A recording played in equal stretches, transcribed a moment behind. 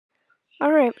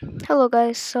Alright, hello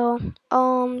guys.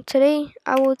 Today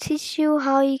I will teach you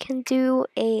how you can do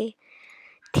a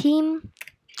team,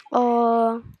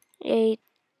 uh, a,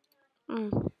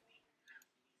 mm,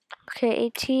 okay, a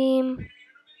team,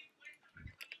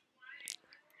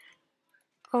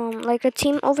 like a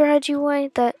team overhead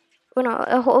UI a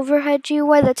overhead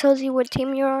UI that tells you what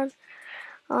team you're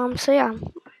on. So yeah,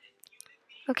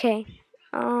 okay.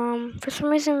 For some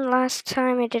reason last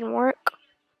time it didn't work.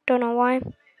 Don't know why.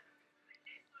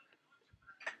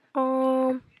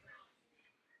 Um,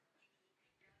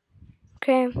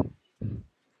 okay.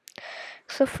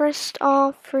 So first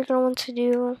off, we're gonna want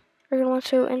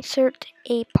to insert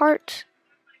a part.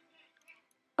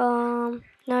 Now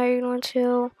you're going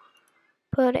to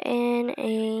put in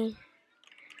a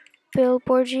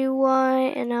billboard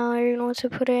GUI, and now you're going to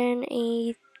put in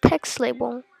a text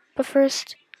label. But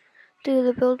first, do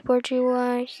the billboard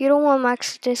GUI. You don't want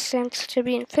max distance to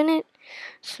be infinite,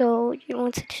 so you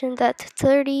want to turn that to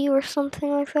 30 or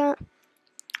something like that.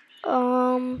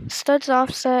 Studs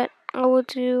offset, I will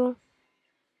do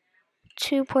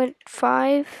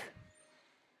 2.5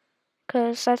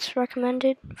 because that's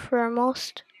recommended for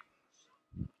most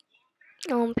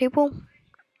people.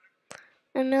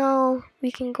 And now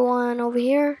we can go on over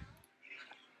here.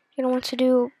 You don't want to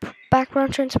do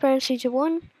background transparency to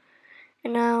 1.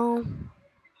 And now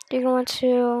you're going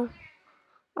to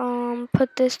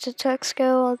put this to text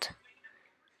scaled.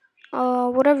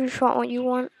 Whatever font what you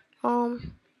want.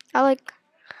 Um, I like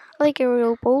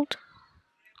Arial bold.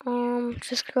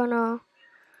 Just gonna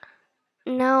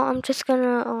now I'm just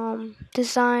gonna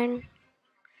design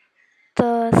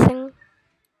the thing.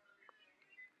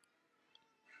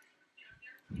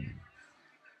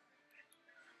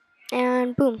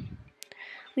 And boom,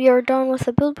 we are done with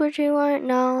the billboard UI.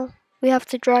 Now we have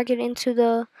to drag it into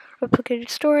the replicated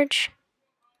storage.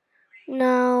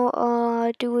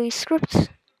 Now do a script.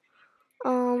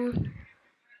 Um,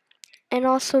 and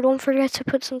also don't forget to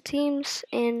put some teams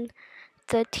in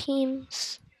the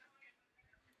teams.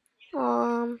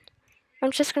 I'm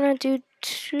just gonna do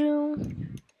 2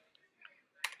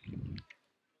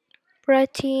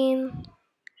 red team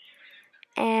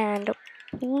and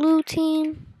blue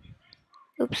team.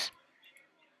 Oops,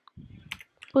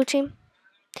 blue team.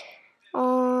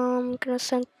 I'm gonna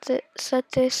set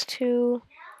this to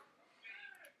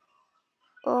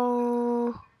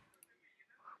uh,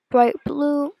 bright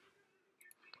blue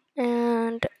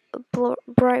and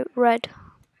bright red.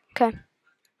 Okay.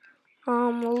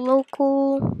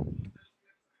 Local.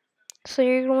 So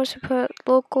you're going to put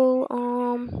local.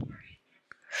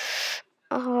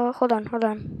 Hold on.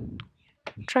 I'm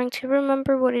trying to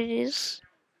remember what it is.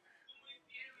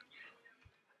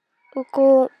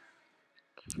 Local.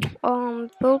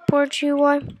 Billboard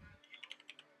UI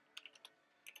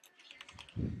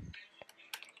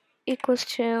equals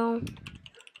to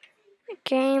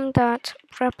game dot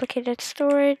replicated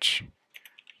storage.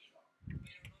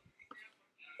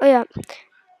 Oh yeah.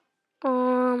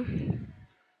 Um.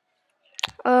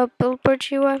 Billboard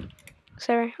UI.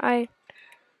 Sorry, I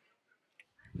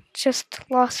just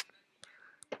lost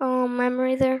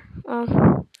memory there.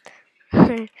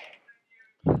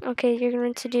 Okay, you're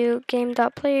going to do game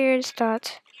dot players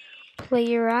dot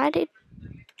player added.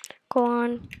 Go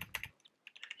on.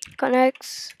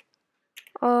 Connects.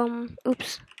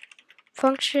 Oops.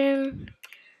 Function.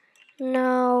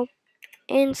 Now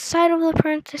inside of the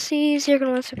parentheses, you're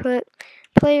going to put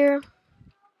player,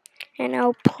 and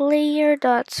now player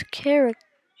dot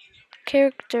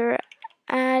character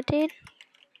added,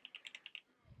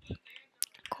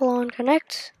 colon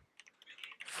connect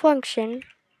function,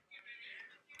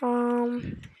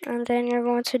 and then you're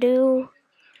going to do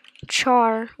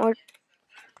char or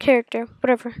character,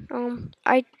 whatever.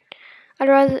 I'd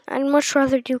much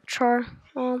rather do char.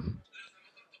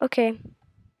 Okay.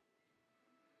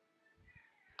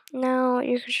 Now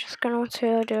you're just going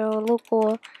to do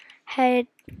local head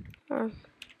or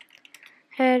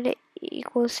head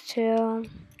equals to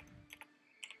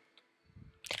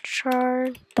char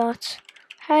dot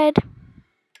head.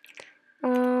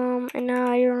 And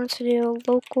now you're going to do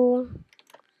local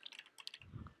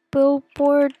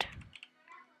billboard.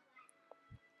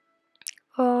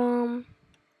 Oh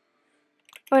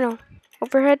no,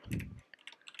 overhead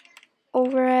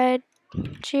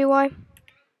GUI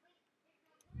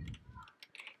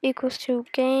equals to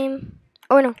game.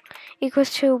 Oh no,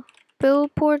 equals to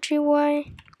billboard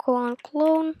GUI colon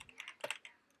clone,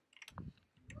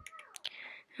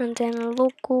 and then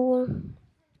local.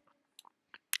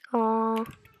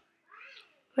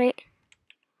 Wait,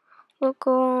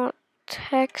 local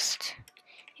text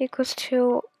equals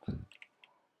to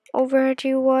overhead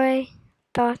UI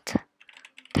dot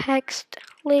text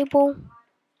label.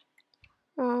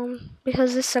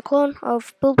 Because this is a clone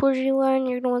of Billboard GUI, and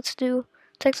you're gonna want to do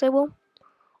text label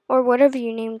or whatever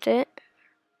you named it,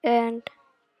 and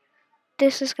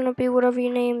this is gonna be whatever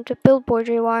you named the Billboard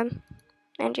GUI.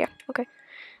 And yeah, okay.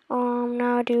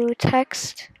 Now do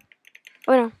text.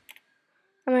 Oh no,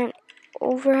 I meant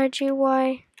overhead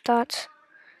GUI dot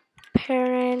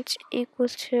parent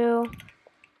equals to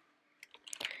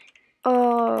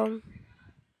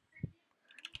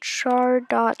char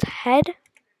dot head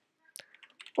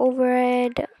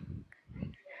overhead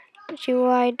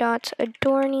GUI dot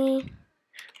adorny.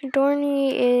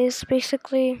 Adorny is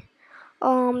basically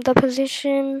the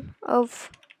position of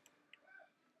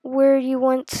where you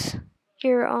want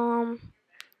your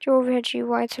overhead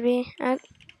GUI to be at.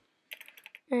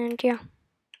 And yeah,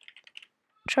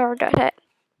 char dot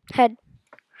head.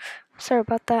 Sorry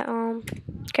about that.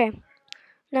 Okay.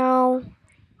 Now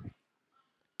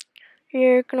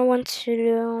you're gonna want to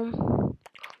do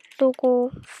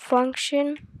local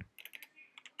function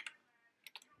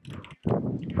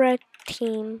red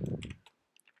team.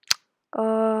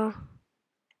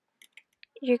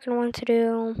 You're gonna want to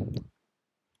do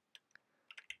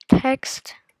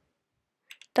text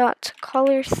dot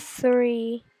color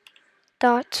 3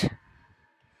 dot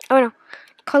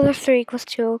color 3 equals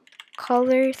to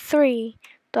color 3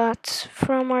 dot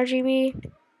from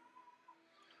RGB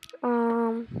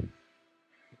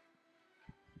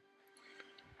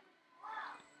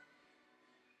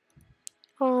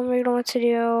we're going to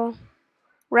do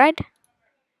red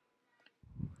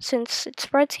since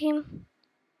it's red team,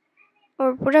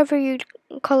 or whatever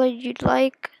color you'd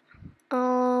like.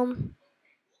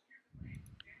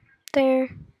 There.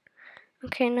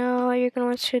 Okay, now you're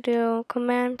going to do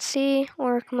Command C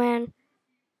or Command.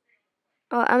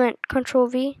 I meant Control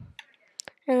V,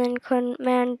 and then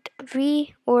Command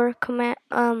V or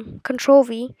Control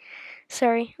V.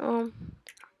 Sorry.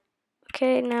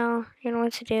 Okay, now you're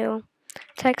going to do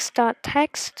text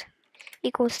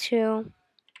equals to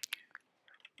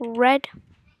red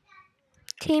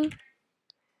team.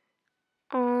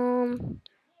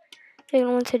 You're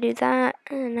going to do that,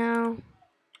 and now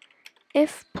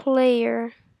if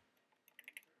player.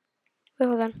 Wait,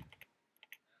 hold on.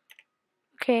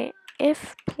 Okay,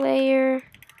 if player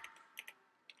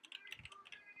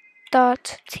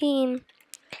dot team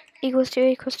equals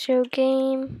to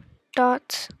game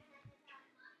dot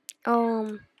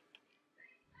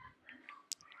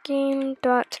game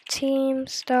dot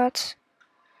teams dot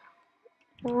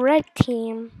red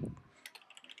team,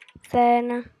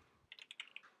 then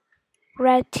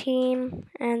red team,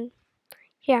 and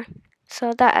yeah,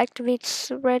 so that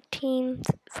activates red team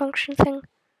function thing.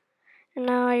 And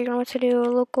now you're going to do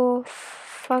a local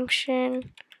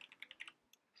function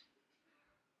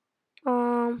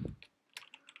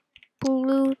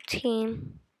blue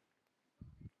team.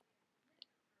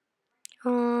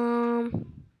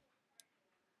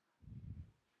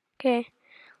 Okay,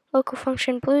 local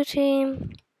function blue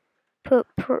team, put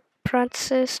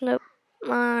parenthesis, nope,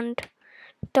 and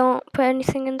don't put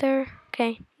anything in there.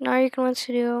 Okay, now you're going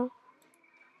to do,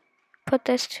 put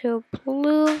this to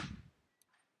blue,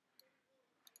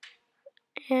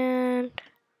 and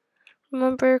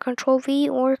remember Control V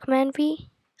or Command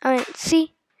V, I mean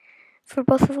C, for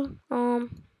both of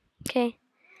them. Okay,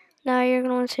 now you're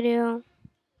going to do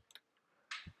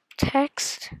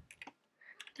text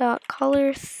dot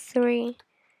color 3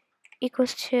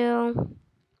 equals to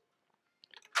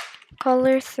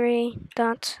color 3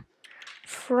 dot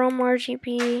from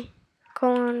RGB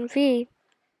colon V.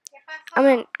 I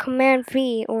mean Command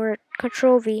V or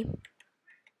Control V.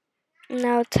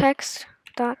 Now text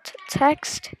dot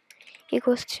text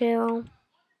equals to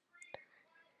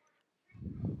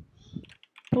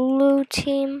blue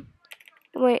team.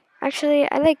 Wait, actually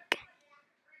I like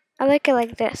it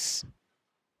like this.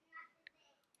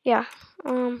 Yeah.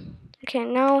 Okay,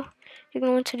 now you're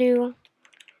going to do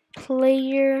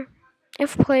player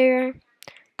if player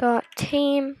dot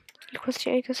team equals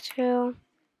to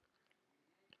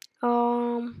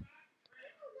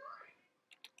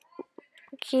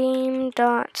game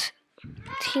dot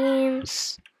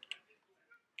teams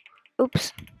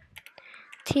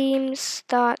teams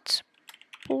dot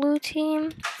blue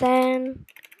team, then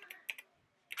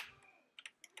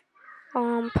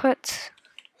put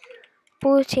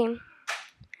blue team,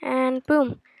 and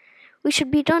boom, we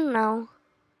should be done now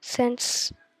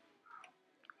since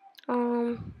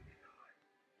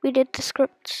we did the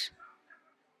scripts.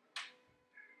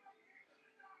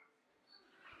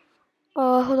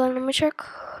 Hold on, let me check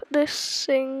this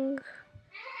thing.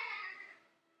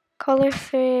 Color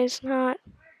is not.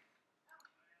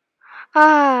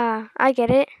 I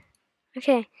get it.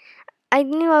 Okay, I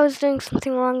knew I was doing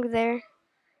something wrong there.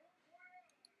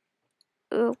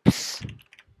 Oops.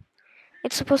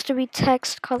 It's supposed to be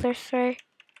text color 3.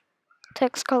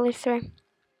 Text color 3.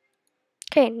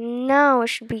 Okay, now it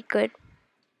should be good.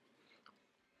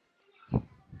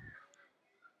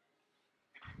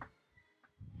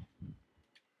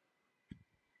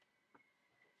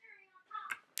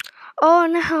 Oh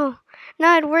no!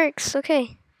 Now it works.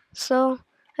 Okay, so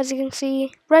as you can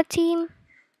see, red team,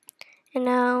 and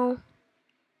now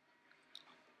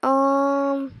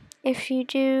if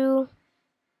you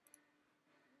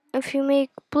make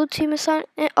blue team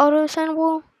auto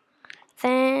assignable,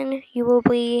 then you will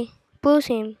be blue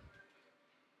team.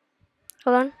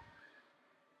 Hold on.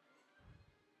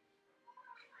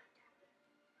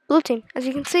 Blue team, as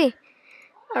you can see.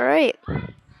 Alright.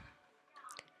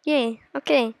 Yay.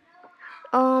 Okay.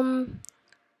 Um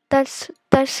that's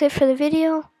it for the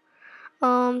video.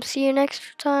 See you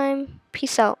next time.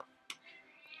 Peace out.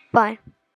 Bye.